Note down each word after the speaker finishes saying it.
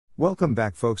Welcome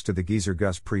back, folks, to the Geezer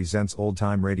Gus Presents Old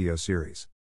Time Radio Series.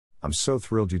 I'm so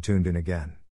thrilled you tuned in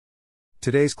again.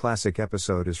 Today's classic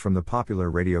episode is from the popular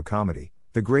radio comedy,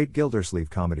 The Great Gildersleeve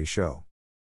Comedy Show.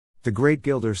 The Great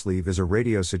Gildersleeve is a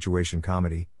radio situation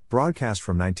comedy, broadcast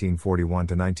from 1941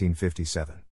 to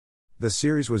 1957. The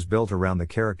series was built around the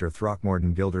character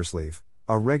Throckmorton Gildersleeve,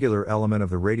 a regular element of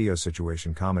the radio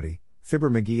situation comedy, Fibber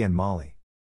McGee and Molly.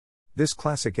 This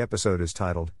classic episode is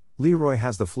titled, Leroy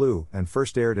Has the Flu, and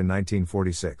first aired in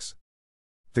 1946.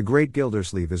 The Great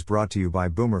Gildersleeve is brought to you by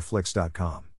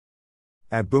BoomerFlix.com.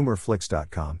 At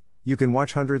BoomerFlix.com, you can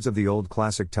watch hundreds of the old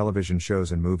classic television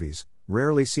shows and movies,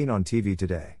 rarely seen on TV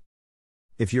today.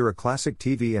 If you're a classic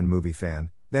TV and movie fan,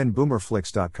 then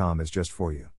BoomerFlix.com is just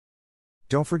for you.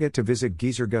 Don't forget to visit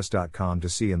GeezerGus.com to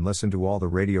see and listen to all the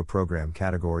radio program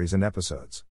categories and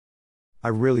episodes. I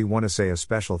really want to say a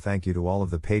special thank you to all of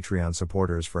the Patreon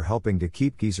supporters for helping to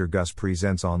keep Geezer Gus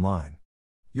Presents online.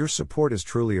 Your support is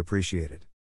truly appreciated.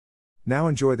 Now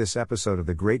enjoy this episode of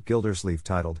The Great Gildersleeve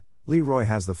titled, Leroy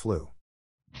Has the Flu.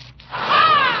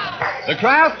 The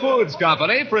Kraft Foods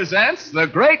Company presents The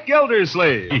Great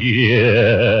Gildersleeve.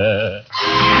 Yeah.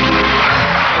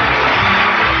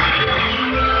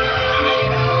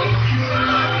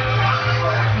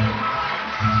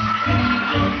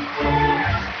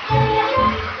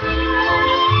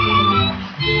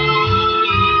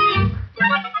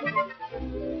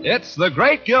 It's The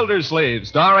Great Gildersleeve,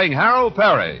 starring Harold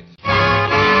Perry.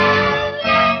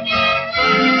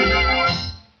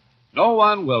 No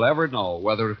one will ever know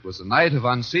whether it was a night of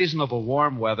unseasonable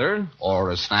warm weather, or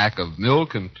a snack of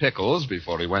milk and pickles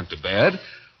before he went to bed,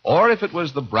 or if it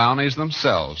was the brownies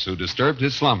themselves who disturbed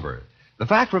his slumber. The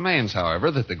fact remains,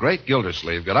 however, that the Great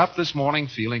Gildersleeve got up this morning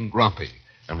feeling grumpy,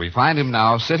 and we find him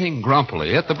now sitting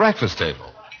grumpily at the breakfast table.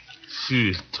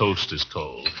 Phew, toast is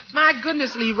cold. My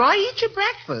goodness, Leroy, eat your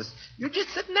breakfast. You're just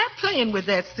sitting there playing with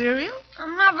that cereal.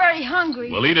 I'm not very hungry.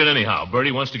 Well, eat it anyhow.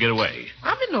 Bertie wants to get away.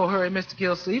 I'm in no hurry, Mr.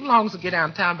 Gildersleeve, as long as we get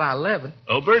downtown by 11.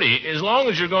 Oh, Bertie, as long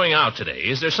as you're going out today,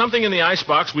 is there something in the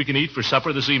icebox we can eat for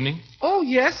supper this evening? Oh,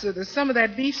 yes, sir. There's some of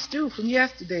that beef stew from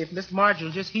yesterday if Miss Margie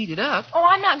will just heat it up. Oh,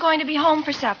 I'm not going to be home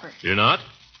for supper. You're not?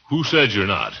 Who said you're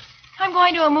not? I'm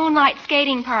going to a moonlight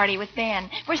skating party with Ben.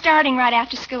 We're starting right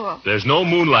after school. There's no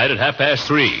moonlight at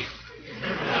 3:30.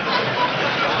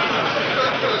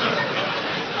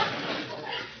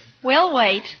 We'll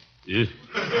wait. Yeah.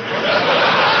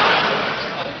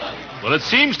 Well, it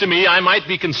seems to me I might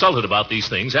be consulted about these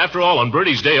things. After all, on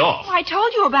Bertie's day off. I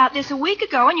told you about this a week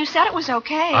ago, and you said it was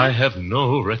okay. I have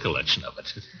no recollection of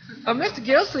it. Mr.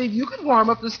 Gildersleeve, you can warm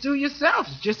up the stew yourself.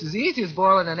 It's just as easy as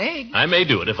boiling an egg. I may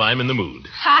do it if I'm in the mood.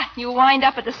 Ha! You wind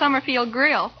up at the Summerfield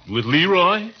Grill. With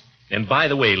Leroy? And by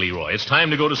the way, Leroy, it's time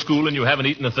to go to school and you haven't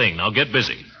eaten a thing. Now get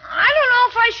busy. I don't know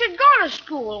if I should go to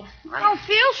school. I don't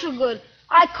feel so good.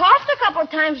 I coughed a couple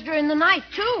times during the night,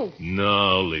 too.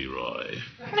 No, Leroy.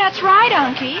 That's right,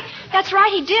 Unky. That's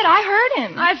right, he did. I heard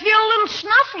him. I feel a little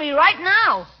snuffly right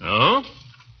now. Oh?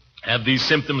 Have these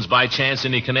symptoms by chance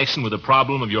any connection with the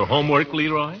problem of your homework,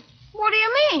 Leroy? What do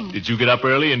you mean? Did you get up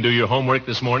early and do your homework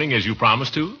this morning as you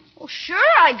promised to? Well, sure,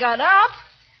 I got up.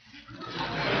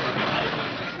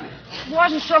 It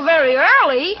wasn't so very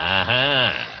early.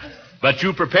 Uh-huh. But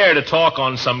you prepared a talk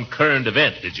on some current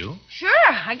event, did you? Sure,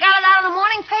 I got it out of the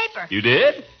morning paper. You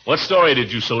did? What story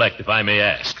did you select, if I may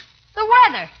ask? The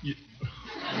weather.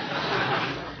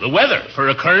 The weather for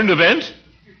a current event?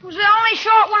 It was the only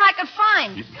short one I could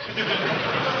find.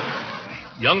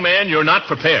 Young man, you're not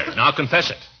prepared. Now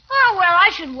confess it. Oh, well, I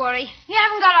should worry. You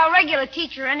haven't got our regular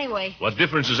teacher anyway. What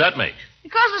difference does that make?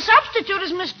 Because the substitute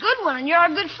is Miss Goodwin, and you're a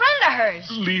good friend of hers.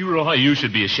 Leroy, you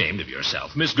should be ashamed of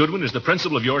yourself. Miss Goodwin is the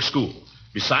principal of your school.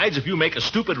 Besides, if you make a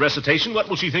stupid recitation, what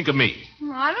will she think of me?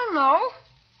 I don't know.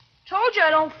 Told you I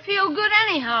don't feel good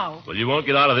anyhow. Well, you won't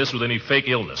get out of this with any fake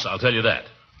illness, I'll tell you that.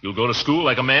 You'll go to school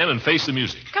like a man and face the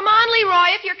music. Come on,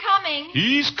 Leroy, if you're coming.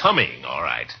 He's coming, all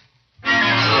right.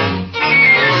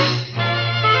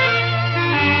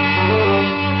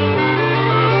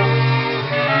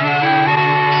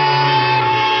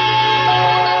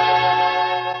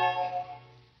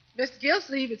 Mr.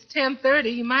 Gildersleeve, it's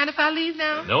 10:30. You mind if I leave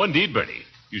now? No, indeed, Bertie.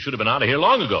 You should have been out of here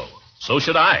long ago. So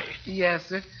should I. Yes,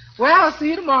 sir. Well, I'll see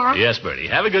you tomorrow. Yes, Bertie.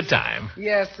 Have a good time.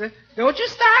 Yes, sir. Don't you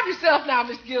starve yourself now,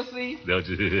 Mr. Gildersleeve.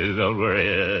 Don't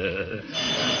worry.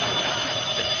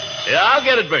 Yeah, I'll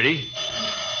get it, Bertie.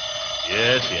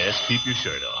 Yes. Keep your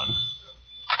shirt on.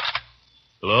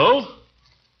 Hello?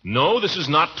 No, this is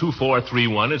not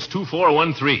 2431. It's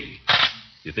 2413.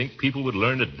 You think people would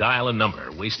learn to dial a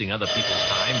number, wasting other people's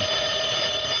time?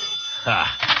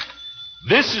 Ha.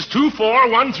 This is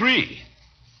 2413.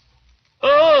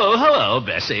 Oh, hello,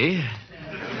 Bessie.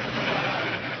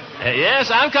 Yes,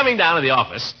 I'm coming down to the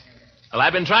office. Well,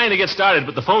 I've been trying to get started,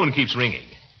 but the phone keeps ringing.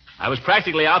 I was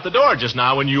practically out the door just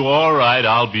now when you... All right,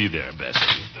 I'll be there, Bessie.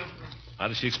 How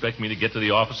does she expect me to get to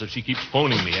the office if she keeps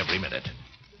phoning me every minute?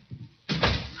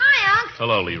 Hi, Unc.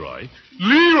 Hello, Leroy.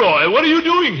 Leroy, what are you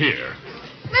doing here?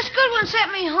 Miss Goodwin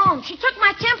sent me home. She took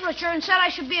my temperature and said I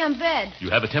should be in bed.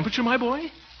 You have a temperature, my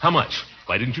boy? How much?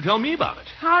 Why didn't you tell me about it?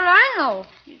 How did I know?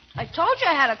 I told you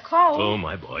I had a cold. Oh,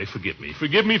 my boy, forgive me.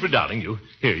 Forgive me for doubting you.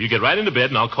 Here, you get right into bed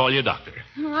and I'll call you a doctor.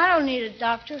 I don't need a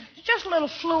doctor. It's just a little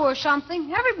flu or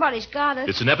something. Everybody's got it.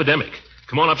 It's an epidemic.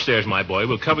 Come on upstairs, my boy.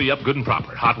 We'll cover you up good and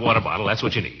proper. Hot water bottle, that's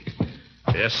what you need.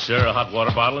 Yes, sir, a hot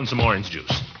water bottle and some orange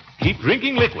juice. Keep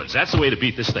drinking liquids. That's the way to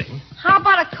beat this thing. How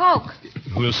about a Coke?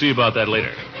 We'll see about that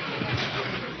later.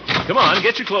 Come on,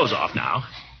 get your clothes off now.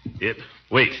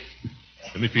 Wait.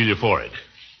 Let me feel your forehead.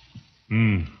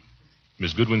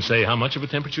 Miss Goodwin say how much of a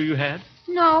temperature you had?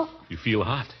 No. You feel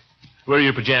hot. Where are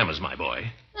your pajamas, my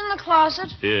boy? In the closet.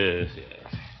 Yes.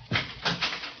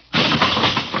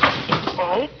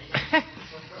 Oh.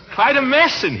 Quite a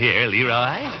mess in here,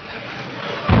 Leroy.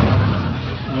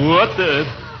 What the...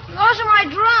 Those are my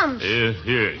drums.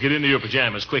 Here, get into your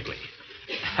pajamas quickly.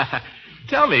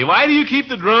 Tell me, why do you keep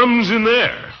the drums in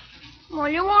there? Well,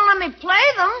 you won't let me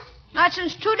play them. Not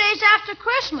since 2 days after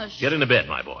Christmas. Get into bed,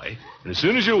 my boy. And as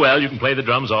soon as you're well, you can play the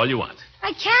drums all you want.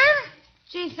 I can?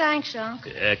 Gee, thanks, Unc.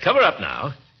 Cover up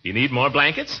now. You need more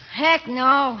blankets? Heck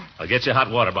no. I'll get you a hot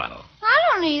water bottle. I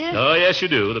don't need it. Oh, yes, you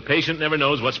do. The patient never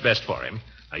knows what's best for him.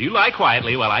 Now, you lie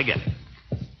quietly while I get it.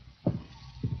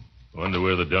 Wonder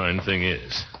where the darn thing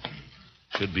is.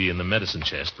 Should be in the medicine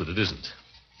chest, but it isn't.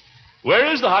 Where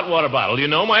is the hot water bottle? Do you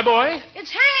know, my boy?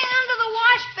 It's hanging under the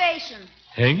wash basin.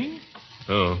 Hanging?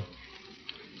 Oh.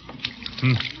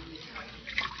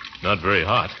 Not very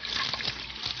hot.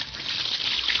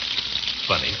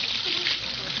 Funny.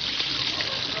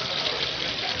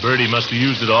 Bertie must have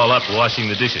used it all up washing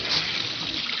the dishes.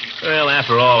 Well,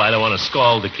 after all, I don't want to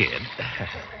scald the kid.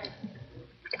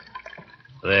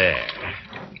 There.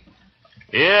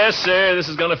 Yes, sir, this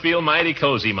is going to feel mighty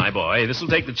cozy, my boy. This will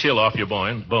take the chill off your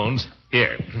bones.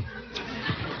 Here.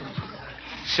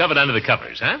 Shove it under the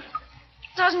covers, huh?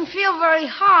 Doesn't feel very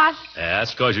hot.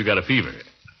 That's because you got a fever.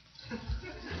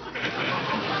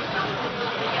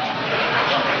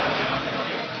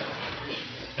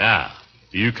 Now,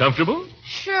 are you comfortable?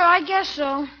 Sure, I guess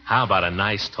so. How about a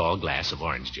nice tall glass of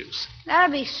orange juice?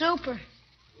 That'd be super.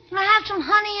 Can I have some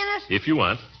honey in it? If you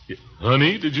want.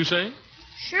 Honey, did you say?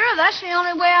 Sure, that's the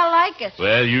only way I like it.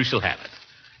 Well, you shall have it.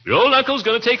 Your old uncle's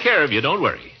going to take care of you, don't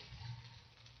worry.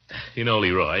 You know,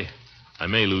 Leroy, I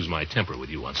may lose my temper with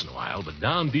you once in a while, but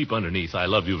down deep underneath, I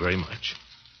love you very much.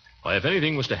 Why, if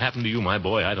anything was to happen to you, my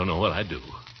boy, I don't know what I'd do.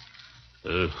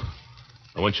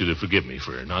 I want you to forgive me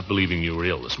for not believing you were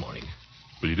ill this morning.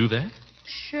 Will you do that?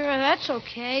 Sure, that's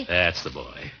okay. That's the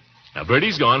boy. Now,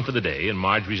 Bertie's gone for the day, and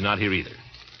Marjorie's not here either.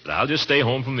 But I'll just stay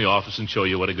home from the office and show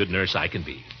you what a good nurse I can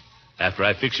be. After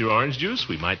I fix your orange juice,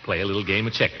 we might play a little game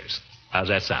of checkers. How's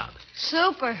that sound?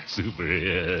 Super. Super,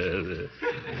 yeah.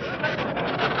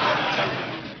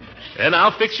 And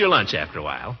I'll fix your lunch after a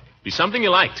while. Be something you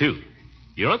like, too.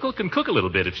 Your uncle can cook a little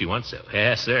bit if she wants to.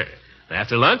 Yes, sir. And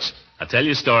after lunch, I'll tell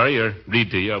you a story or read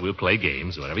to you, or we'll play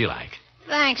games, whatever you like.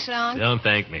 Thanks, Unc. Don't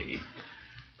thank me.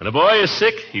 When a boy is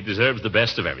sick, he deserves the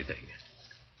best of everything.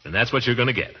 And that's what you're going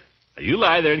to get. Now, you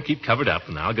lie there and keep covered up,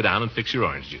 and I'll go down and fix your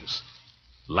orange juice.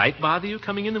 Light bother you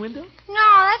coming in the window?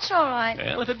 No, that's all right.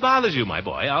 Well, if it bothers you, my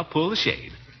boy, I'll pull the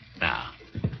shade. Now,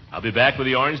 I'll be back with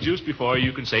the orange juice before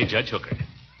you can say Judge Hooker.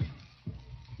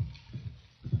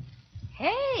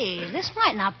 Hey, this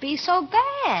might not be so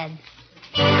bad.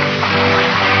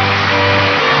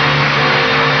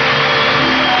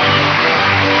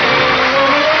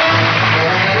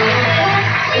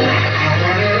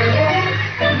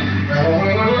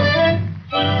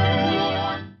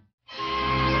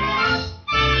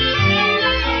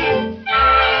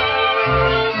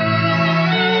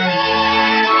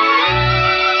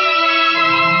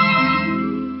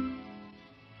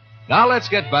 Now let's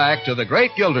get back to the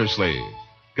great Gildersleeve.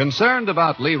 Concerned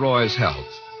about Leroy's health,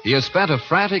 he has spent a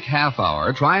frantic half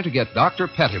hour trying to get Dr.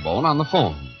 Pettibone on the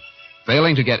phone.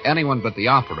 Failing to get anyone but the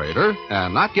operator,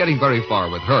 and not getting very far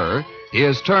with her, he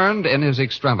has turned in his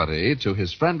extremity to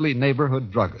his friendly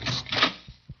neighborhood druggist.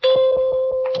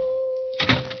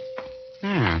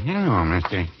 Hello,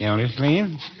 Mr.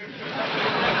 Gildersleeve.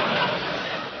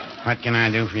 What can I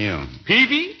do for you?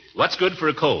 Peavy, what's good for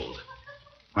a cold?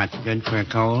 What's good for a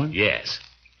cold? Yes.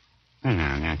 Well,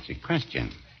 now, that's a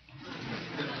question.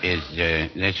 Is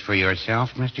this for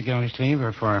yourself, Mr. Gildersleeve,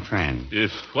 or for a friend?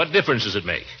 What difference does it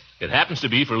make? It happens to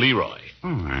be for Leroy. Oh,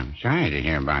 I'm sorry to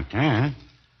hear about that.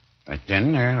 But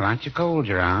then there are lots of colds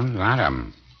around, a lot of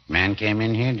them. Man came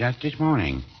in here just this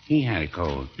morning. He had a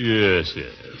cold. Yes.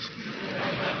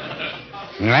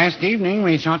 Last evening,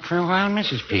 we thought for a while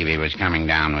Mrs. Peavy was coming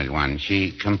down with one.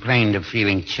 She complained of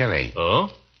feeling chilly.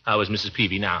 Oh? How is Mrs.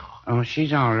 Peavy now? Oh,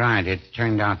 she's all right. It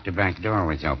turned out the back door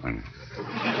was open.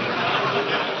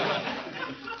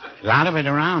 A lot of it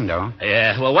around, though.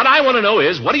 Yeah, well, what I want to know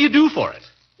is, what do you do for it?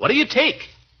 What do you take?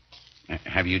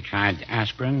 Have you tried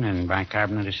aspirin and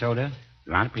bicarbonate of soda? A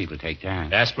lot of people take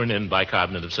that. Aspirin and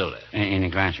bicarbonate of soda. In a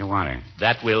glass of water.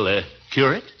 That will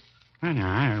cure it? Well, no,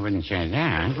 I wouldn't say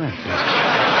that. But,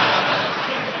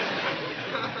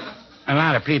 a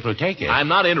lot of people take it. I'm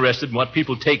not interested in what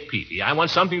people take, Peavy. I want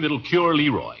something that'll cure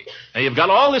Leroy. Now, you've got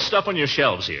all this stuff on your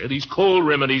shelves here, these cold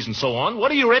remedies and so on. What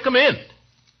do you recommend?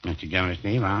 Mr.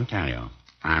 Gildersleeve, I'll tell you.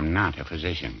 I'm not a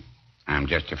physician. I'm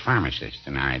just a pharmacist,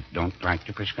 and I don't like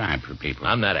to prescribe for people.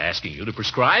 I'm not asking you to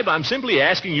prescribe. I'm simply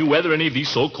asking you whether any of these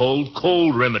so-called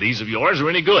cold remedies of yours are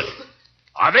any good.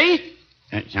 Are they?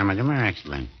 Some of them are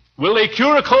excellent. Will they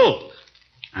cure a cold?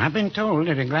 I've been told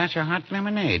that a glass of hot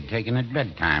lemonade taken at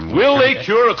bedtime... Will they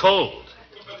cure a cold?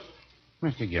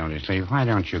 Mr. Gildersleeve, why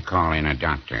don't you call in a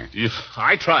doctor? If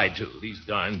I tried to. These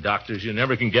darn doctors, you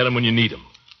never can get them when you need them.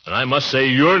 And I must say,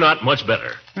 you're not much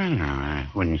better. Well, no, I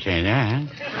wouldn't say that.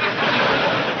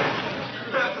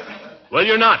 Well,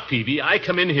 you're not, Peavy. I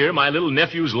come in here, my little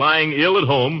nephew's lying ill at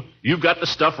home. You've got the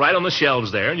stuff right on the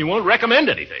shelves there, and you won't recommend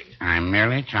anything. I'm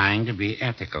merely trying to be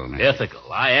ethical, Mr.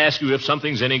 Ethical. I ask you if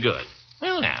something's any good.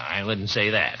 Well, now, I wouldn't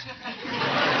say that.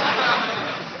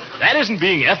 That isn't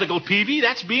being ethical, Peavy.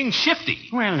 That's being shifty.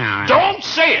 Well, now... Don't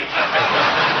say it!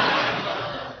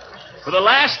 For the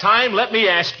last time, let me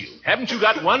ask you, haven't you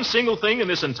got one single thing in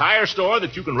this entire store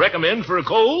that you can recommend for a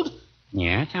cold?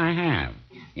 Yes, I have.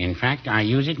 In fact, I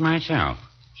use it myself.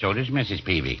 So does Mrs.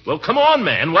 Peavy. Well, come on,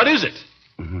 man. What is it?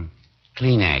 Mm-hmm.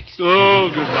 Kleenex. Oh,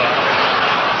 goodbye.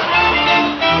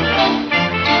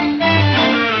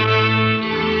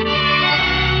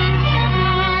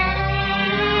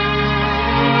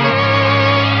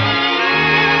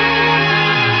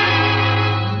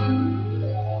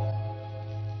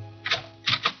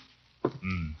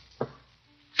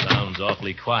 Sounds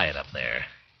awfully quiet up there.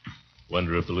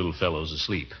 Wonder if the little fellow's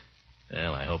asleep.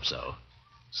 Well, I hope so.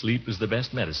 Sleep is the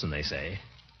best medicine, they say.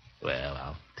 Well,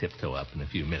 I'll tiptoe up in a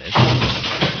few minutes.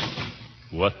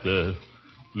 What the...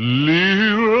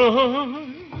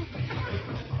 Leroy?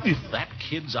 If that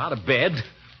kid's out of bed...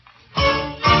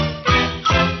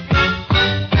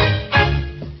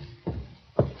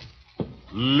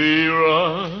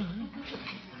 Leroy?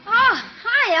 Oh,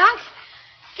 hi, Unc.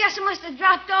 Guess I must have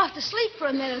dropped off to sleep for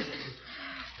a minute.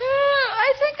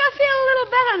 I think I feel a little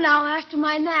better now after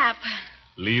my nap.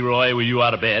 Leroy, were you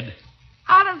out of bed?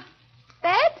 Out of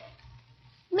bed?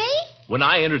 Me? When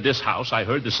I entered this house, I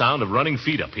heard the sound of running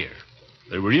feet up here.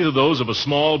 They were either those of a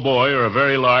small boy or a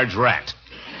very large rat.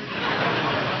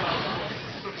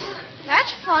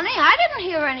 That's funny. I didn't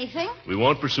hear anything. We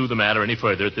won't pursue the matter any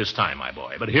further at this time, my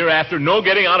boy. But hereafter, no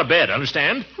getting out of bed,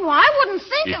 understand? Well, I wouldn't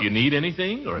think If of... you need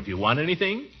anything or if you want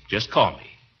anything, just call me.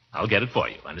 I'll get it for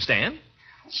you, understand?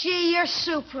 Gee, you're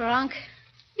super, Unc.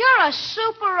 You're a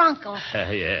super uncle.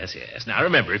 Yes. Now,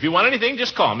 remember, if you want anything,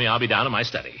 just call me. I'll be down in my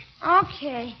study.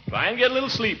 Okay. Try and get a little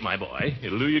sleep, my boy.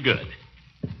 It'll do you good.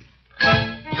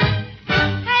 Hey,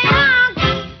 Unc!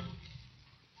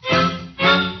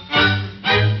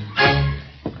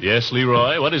 Yes,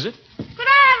 Leroy, what is it? Could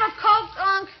I have a Coke,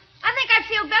 Unc? I think I'd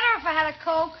feel better if I had a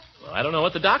Coke. Well, I don't know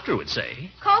what the doctor would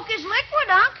say. Coke is liquid,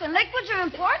 Unc, and liquids are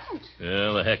important.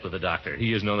 Well, the heck with the doctor.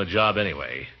 He isn't on the job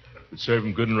anyway. It'd serve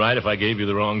him good and right if I gave you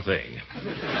the wrong thing.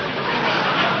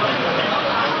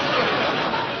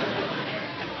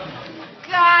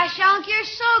 Gosh, Unc, you're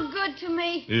so good to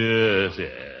me.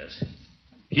 Yes.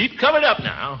 Keep covered up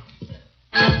now.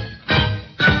 Hey,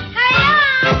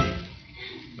 Unc!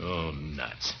 Oh,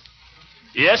 nuts.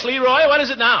 Yes, Leroy, what is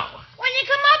it now? When you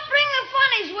come up, bring the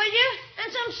funnies, will you?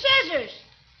 And some scissors.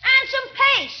 And some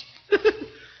paste.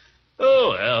 Oh,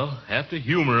 well, have to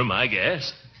humor him, I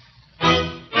guess.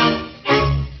 Unc!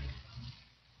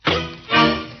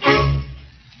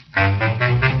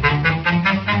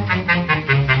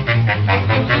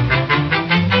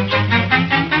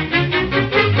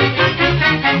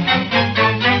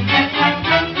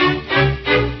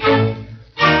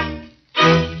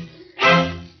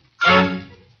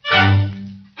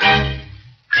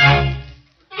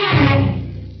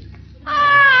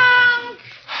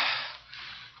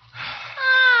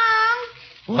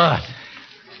 What?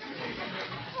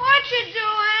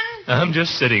 I'm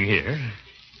just sitting here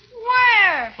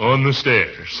Where? on the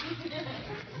stairs,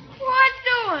 What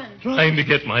doing? trying to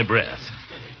get my breath.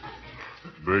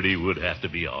 Bertie would have to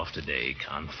be off today,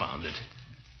 confound it.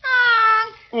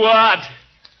 Unc, What?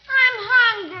 I'm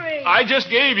hungry. I just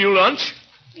gave you lunch.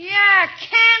 Yeah,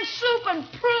 canned soup and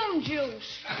prune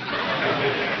juice.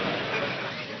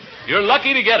 You're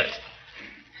lucky to get it.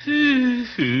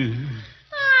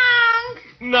 Unc,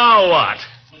 Now what?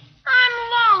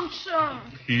 I'm lonesome.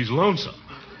 He's lonesome.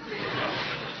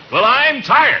 Well, I'm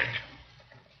tired.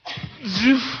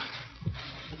 Zoof.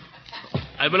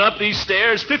 I've been up these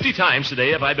stairs 50 times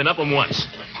today if I've been up them once.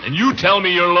 And you tell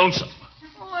me you're lonesome.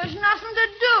 Well, there's nothing to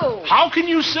do. How can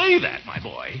you say that, my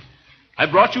boy? I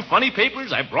brought you funny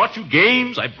papers. I brought you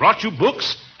games. I brought you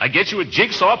books. I get you a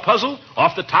jigsaw puzzle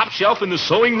off the top shelf in the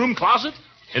sewing room closet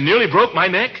and nearly broke my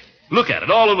neck. Look at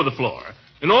it all over the floor.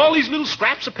 And all these little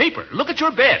scraps of paper. Look at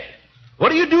your bed. What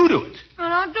do you do to it? I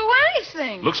don't do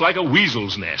anything. Looks like a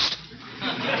weasel's nest.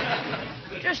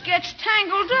 It just gets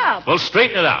tangled up. Well,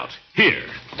 straighten it out. Here.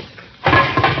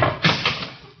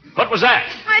 What was that?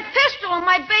 My pistol and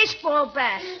my baseball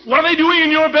bat. What are they doing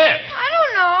in your bed? I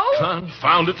don't know.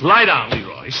 Confound it. Lie down,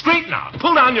 Leroy. Straighten out.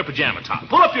 Pull down your pajama top.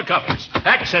 Pull up your covers.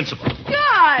 Act sensible.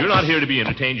 Gosh. You're not here to be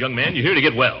entertained, young man. You're here to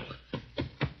get well.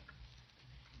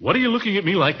 What are you looking at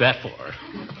me like that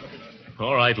for?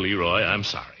 All right, Leroy, I'm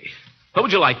sorry. What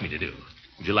would you like me to do?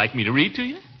 Would you like me to read to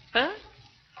you? Huh?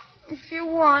 If you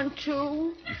want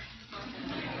to.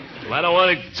 Well, I don't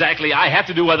want exactly. I have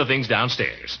to do other things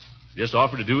downstairs. Just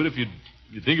offer to do it if you'd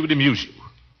think it would amuse you.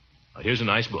 Now, here's a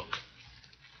nice book.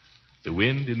 The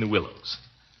Wind in the Willows.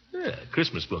 Yeah, a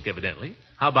Christmas book, evidently.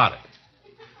 How about it?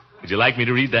 Would you like me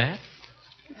to read that?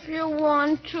 If you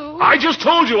want to. I just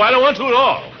told you I don't want to at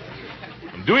all.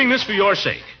 I'm doing this for your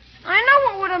sake. I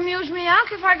know what would amuse me,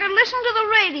 Unc, if I could listen to the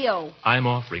radio. I'm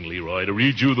offering, Leroy, to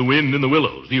read you The Wind in the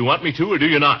Willows. Do you want me to or do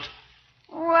you not?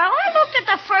 Well, I looked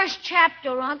at the first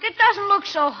chapter, Unc. It doesn't look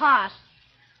so hot.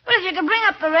 But if you could bring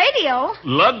up the radio.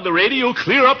 Lug the radio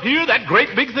clear up here, that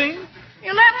great big thing?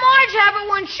 You let Marge have it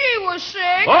when she was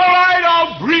sick. All right,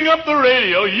 I'll bring up the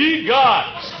radio, ye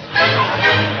gods.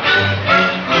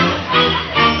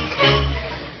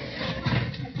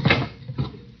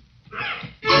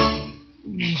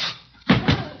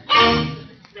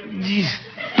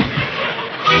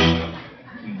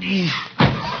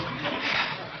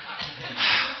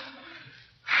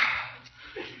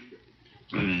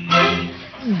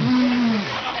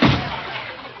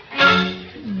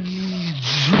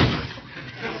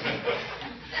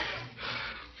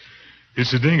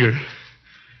 It's a dinger.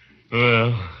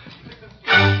 Well.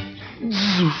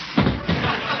 Zoof.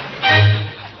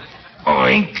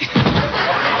 Oink.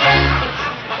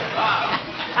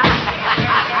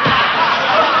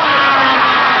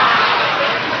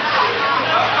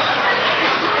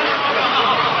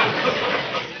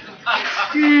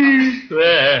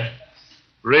 There.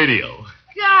 Radio.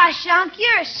 Gosh, Unc,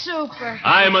 you're super.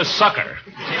 I'm a sucker.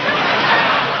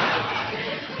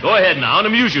 Go ahead now and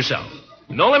amuse yourself.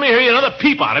 Don't let me hear you another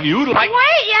peep out of you like...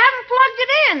 Wait, you haven't plugged it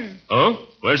in. Oh?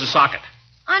 Where's the socket?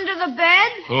 Under the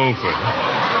bed. Oh, for...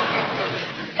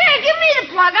 Here, give me the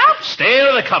plug out. Stay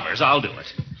under the covers. I'll do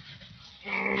it.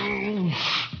 You'll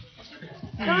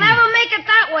never make it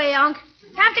that way, Unc.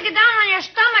 You have to get down on your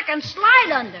stomach and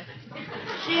slide under.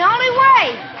 It's the only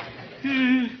way.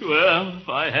 Well, if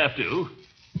I have to.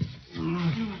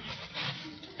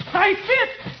 I fit.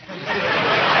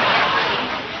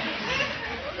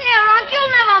 Here, Unc, you'll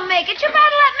never make it. You better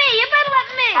let me.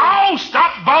 Oh,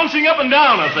 stop bouncing up and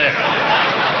down up there.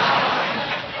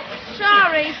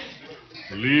 Sorry.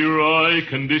 Leroy,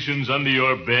 conditions under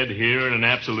your bed here are an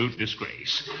absolute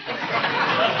disgrace.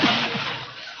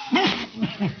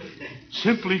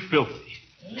 Simply filthy.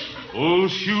 Old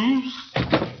shoes.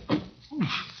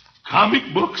 Comic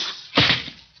books.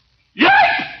 Yay!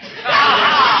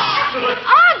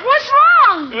 Unc, what's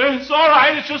wrong? It's all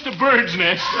right. It's just a bird's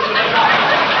nest.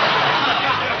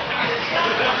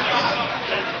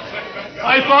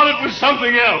 I thought it was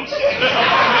something else.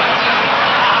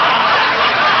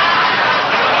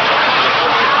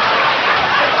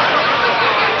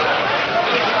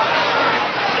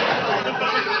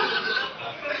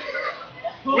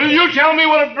 Will you tell me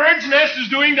what a bird's nest is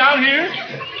doing down here?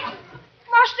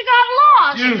 Must have got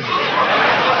lost.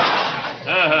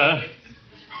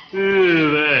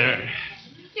 There.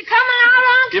 You coming out,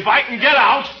 Unc? If I can get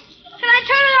out. Can I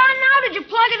turn it on now? Did you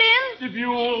plug it in? If you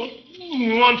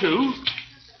want to.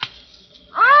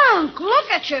 Unc, look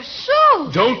at your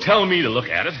suit. Don't tell me to look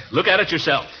at it. Look at it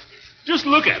yourself. Just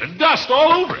look at it. Dust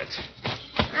all over it.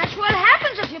 That's what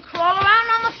happens if you crawl around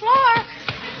on the floor.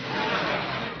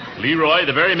 Leroy,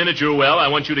 the very minute you're well, I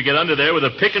want you to get under there with a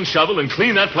pick and shovel and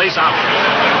clean that place out.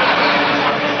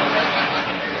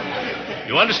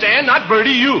 You understand? Not Bertie,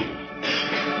 you.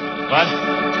 What?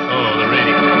 Oh, the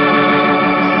radio.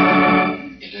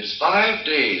 It is 5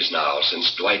 days now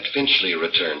since Dwight Finchley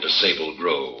returned to Sable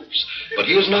Groves, but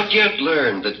he has not yet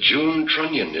learned that June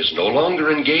Trunnion is no longer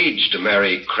engaged to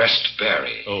marry Crest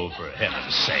Barry. Oh, for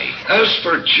heaven's sake. As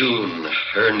for June,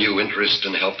 her new interest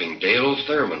in helping Dale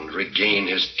Thurmond regain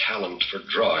his talent for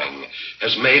drawing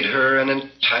has made her an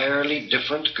entirely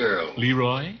different girl.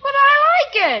 Leroy? But I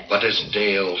like it. But as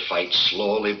Dale fights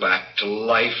slowly back to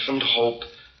life and hope,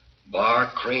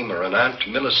 Bar Kramer and Aunt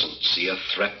Millicent see a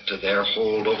threat to their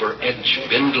hold over Edge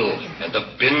Bindle and the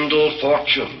Bindle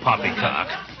fortune. Poppycock.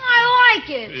 I like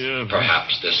it. Yeah.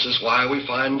 Perhaps this is why we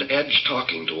find Edge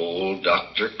talking to old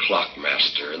Dr.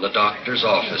 Clockmaster in the doctor's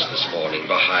office this morning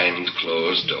behind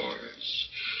closed doors.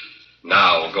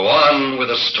 Now, go on with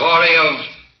the story of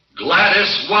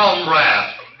Gladys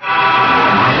Walmrath.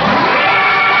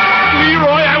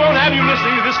 Leroy, I won't have you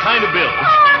listening to this kind of bill. Oh,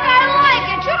 I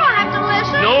like it. You don't have to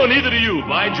listen. No, neither do you.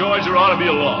 By George, there ought to be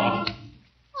a law.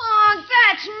 Oh,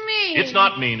 that's mean. It's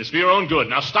not mean. It's for your own good.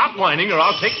 Now stop whining or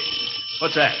I'll take...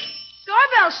 What's that?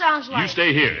 Doorbell sounds like. You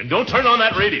stay here and don't turn on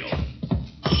that radio.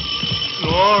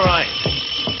 All right.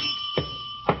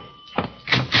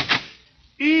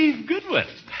 Eve Goodwin.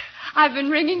 I've been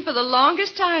ringing for the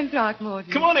longest time,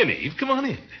 Throckmorton. Come on in, Eve. Come on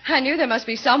in. I knew there must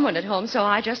be someone at home, so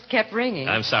I just kept ringing.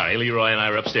 I'm sorry. Leroy and I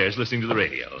were upstairs listening to the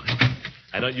radio.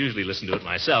 I don't usually listen to it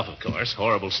myself, of course.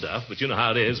 Horrible stuff. But you know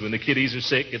how it is. When the kiddies are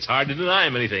sick, it's hard to deny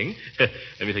them anything. Let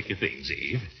me take your things,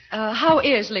 Eve. How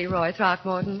is Leroy,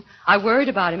 Throckmorton? I worried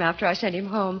about him after I sent him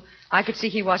home. I could see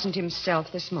he wasn't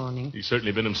himself this morning. He's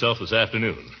certainly been himself this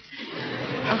afternoon.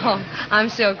 Oh, I'm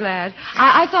so glad.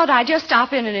 I thought I'd just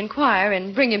stop in and inquire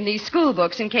and bring him these school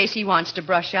books in case he wants to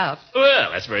brush up.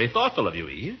 Well, that's very thoughtful of you,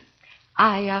 Eve.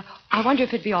 I wonder if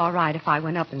it'd be all right if I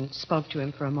went up and spoke to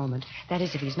him for a moment. That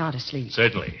is, if he's not asleep.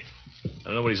 Certainly. I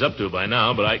don't know what he's up to by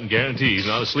now, but I can guarantee he's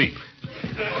not asleep.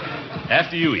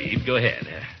 After you, Eve. Go ahead.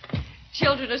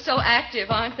 Children are so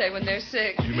active, aren't they, when they're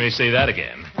sick? You may say that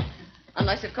again.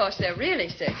 Unless, of course, they're really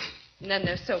sick. And then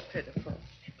they're so pitiful.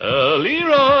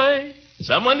 Leroy.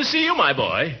 Someone to see you, my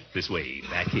boy. This way, Eve.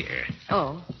 Back here.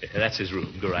 Oh. That's his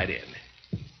room. Go right in.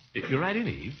 Go right in,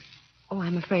 Eve. Oh,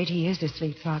 I'm afraid he is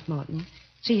asleep, Throckmorton.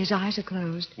 See, his eyes are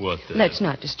closed. What? Let's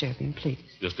not disturb him, please.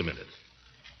 Just a minute.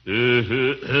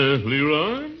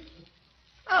 Leroy?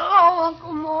 Hello,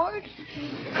 Uncle Mort.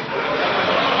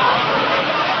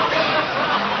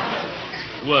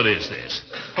 What is this?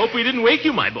 Hope we didn't wake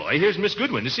you, my boy. Here's Miss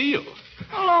Goodwin to see you.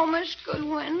 Hello, Miss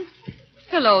Goodwin.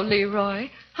 Hello, Leroy.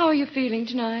 How are you feeling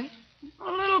tonight? A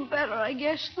little better, I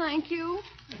guess, thank you.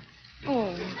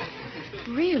 Oh,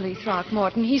 really,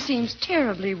 Throckmorton? He seems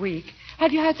terribly weak.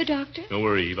 Have you had the doctor? Don't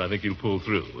worry, Eve. I think you'll pull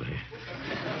through.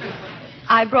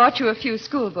 I brought you a few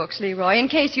school books, Leroy, in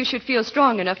case you should feel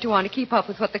strong enough to want to keep up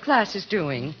with what the class is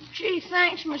doing. Gee,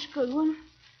 thanks, Miss Goodwin.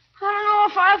 I don't know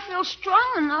if I feel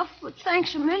strong enough, but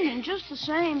thanks a million, just the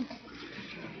same.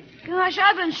 Gosh,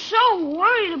 I've been so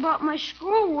worried about my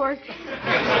schoolwork.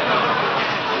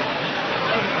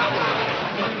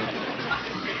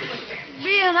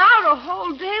 Being out a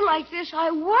whole day like this, I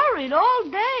worried all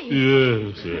day.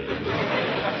 Yes.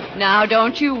 Now,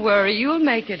 don't you worry. You'll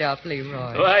make it up,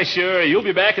 Leroy. Why, sure. You'll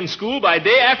be back in school by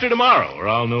day after tomorrow, or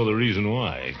I'll know the reason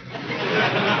why.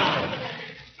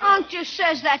 Unc just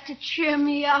says that to cheer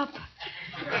me up.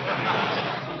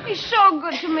 He's so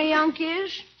good to me, Unc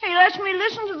is. He lets me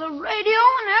listen to the radio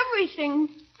and everything.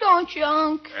 Don't you,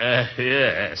 Unc?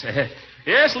 Yes.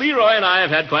 Yes, Leroy and I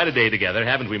have had quite a day together,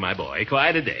 haven't we, my boy?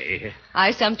 Quite a day. I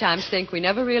sometimes think we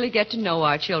never really get to know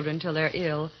our children till they're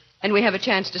ill, and we have a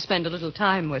chance to spend a little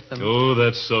time with them. Oh,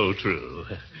 that's so true.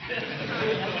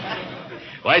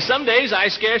 Why, some days I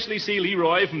scarcely see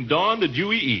Leroy from dawn to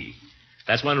dewy eve.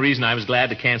 That's one reason I was glad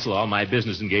to cancel all my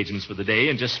business engagements for the day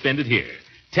and just spend it here,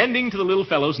 tending to the little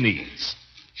fellow's needs.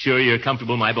 Sure you're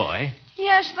comfortable, my boy?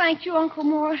 Yes, thank you, Uncle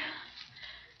Mort.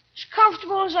 As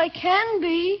comfortable as I can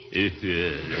be.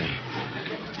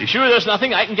 You sure there's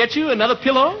nothing I can get you? Another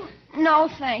pillow? No,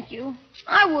 thank you.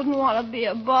 I wouldn't want to be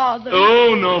a bother.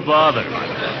 Oh, no bother.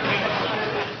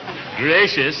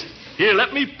 Gracious. Here,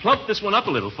 let me plump this one up a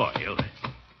little for you.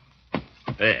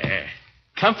 There.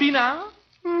 Comfy now?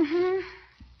 Mm-hmm.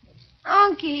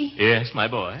 Unky. Yes, my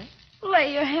boy?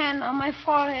 Lay your hand on my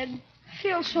forehead.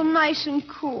 Feels so nice and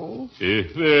cool.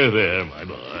 There, my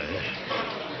boy.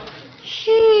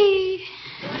 Gee.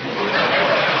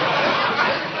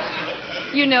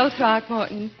 You know,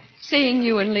 Throckmorton, seeing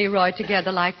you and Leroy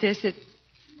together like this, it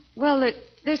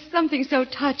There's something so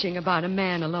touching about a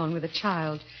man alone with a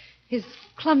child. His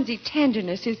clumsy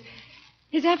tenderness,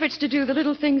 his efforts to do the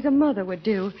little things a mother would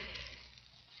do.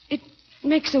 It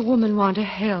makes a woman want to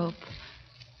help.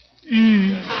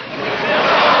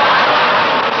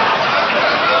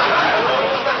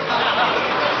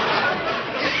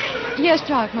 Yes,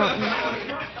 Throckmorton.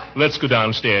 Let's go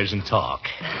downstairs and talk.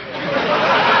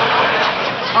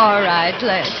 All right,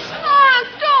 let's.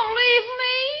 Don't leave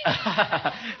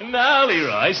me. Now,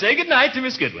 Leroy, say goodnight to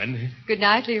Miss Goodwin. Good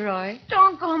night, Leroy.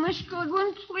 Don't go, Miss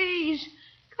Goodwin, please.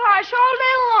 Gosh, all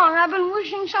day long I've been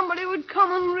wishing somebody would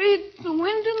come and read The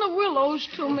Wind in the Willows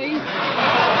to me.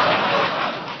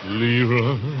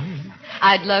 Leroy.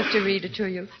 I'd love to read it to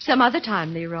you some other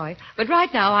time, Leroy. But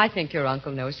right now, I think your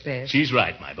uncle knows best. She's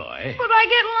right, my boy. But I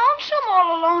get lonesome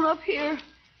all alone up here.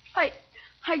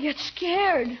 I get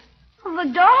scared of the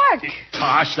dark.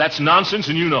 Gosh, that's nonsense,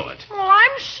 and you know it. Well,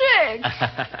 I'm sick.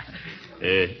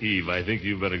 Eve, I think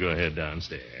you better go ahead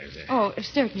downstairs. Oh,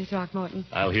 certainly, Throckmorton.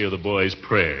 I'll hear the boys'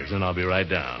 prayers, and I'll be right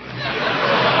down.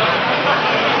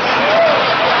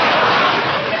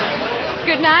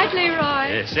 Good night,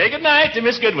 Leroy. Say good night to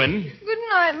Miss Goodwin. Good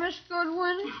night, Miss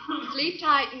Goodwin. Sleep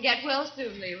tight and get well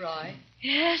soon, Leroy.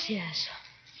 Yes, yes.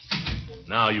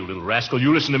 Now, you little rascal,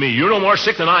 you listen to me. You're no more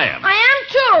sick than I am. I am,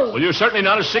 too. Well, you're certainly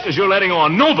not as sick as you're letting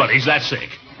on. Nobody's that sick.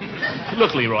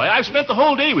 Look, Leroy, I've spent the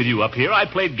whole day with you up here. I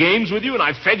played games with you, and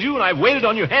I've fed you, and I've waited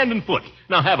on your hand and foot.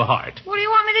 Now, have a heart. What do you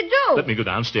want me to do? Let me go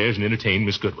downstairs and entertain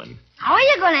Miss Goodwin. How are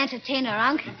you going to entertain her,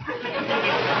 Unc?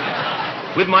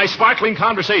 With my sparkling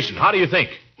conversation. How do you think?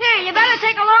 Here, you better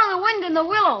take along The Wind in the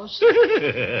Willows.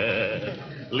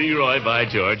 Leroy, by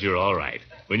George, you're all right.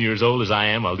 When you're as old as I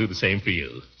am, I'll do the same for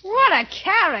you. What a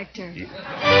character.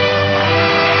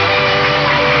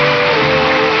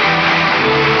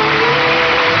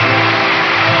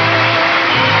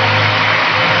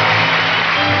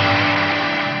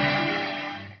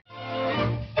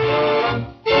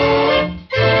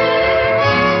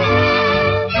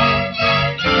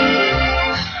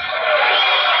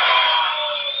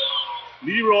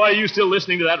 Leroy, are you still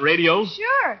listening to that radio?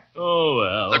 Sure. Oh,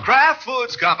 well. The Kraft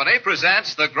Foods Company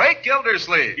presents The Great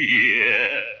Gildersleeve.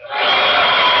 Yeah.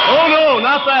 Oh, no,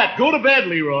 not that. Go to bed,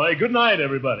 Leroy. Good night,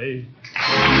 everybody.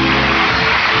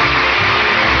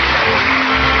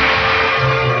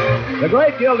 The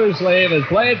Great Gildersleeve is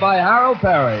played by Harold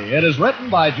Perry. It is written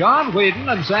by John Whedon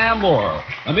and Sam Moore.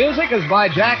 The music is by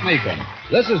Jack Meakin.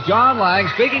 This is John Lang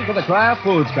speaking for the Kraft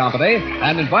Foods Company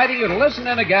and inviting you to listen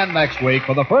in again next week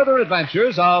for the further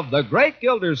adventures of The Great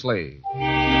Gildersleeve.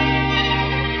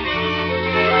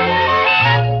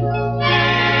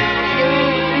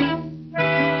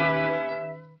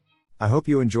 I hope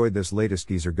you enjoyed this latest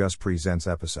Geezer Gus Presents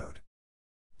episode.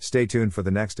 Stay tuned for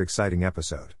the next exciting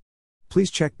episode.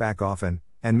 Please check back often,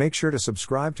 and make sure to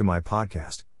subscribe to my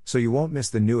podcast, so you won't miss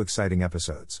the new exciting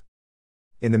episodes.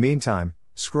 In the meantime,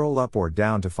 scroll up or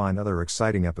down to find other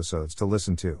exciting episodes to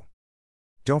listen to.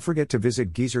 Don't forget to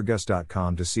visit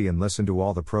geezergus.com to see and listen to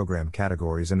all the program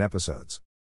categories and episodes.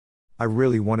 I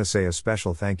really want to say a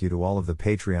special thank you to all of the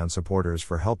Patreon supporters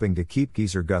for helping to keep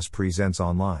Geezer Gus Presents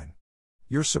online.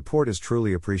 Your support is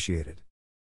truly appreciated.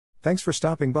 Thanks for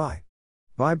stopping by.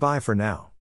 Bye-bye for now.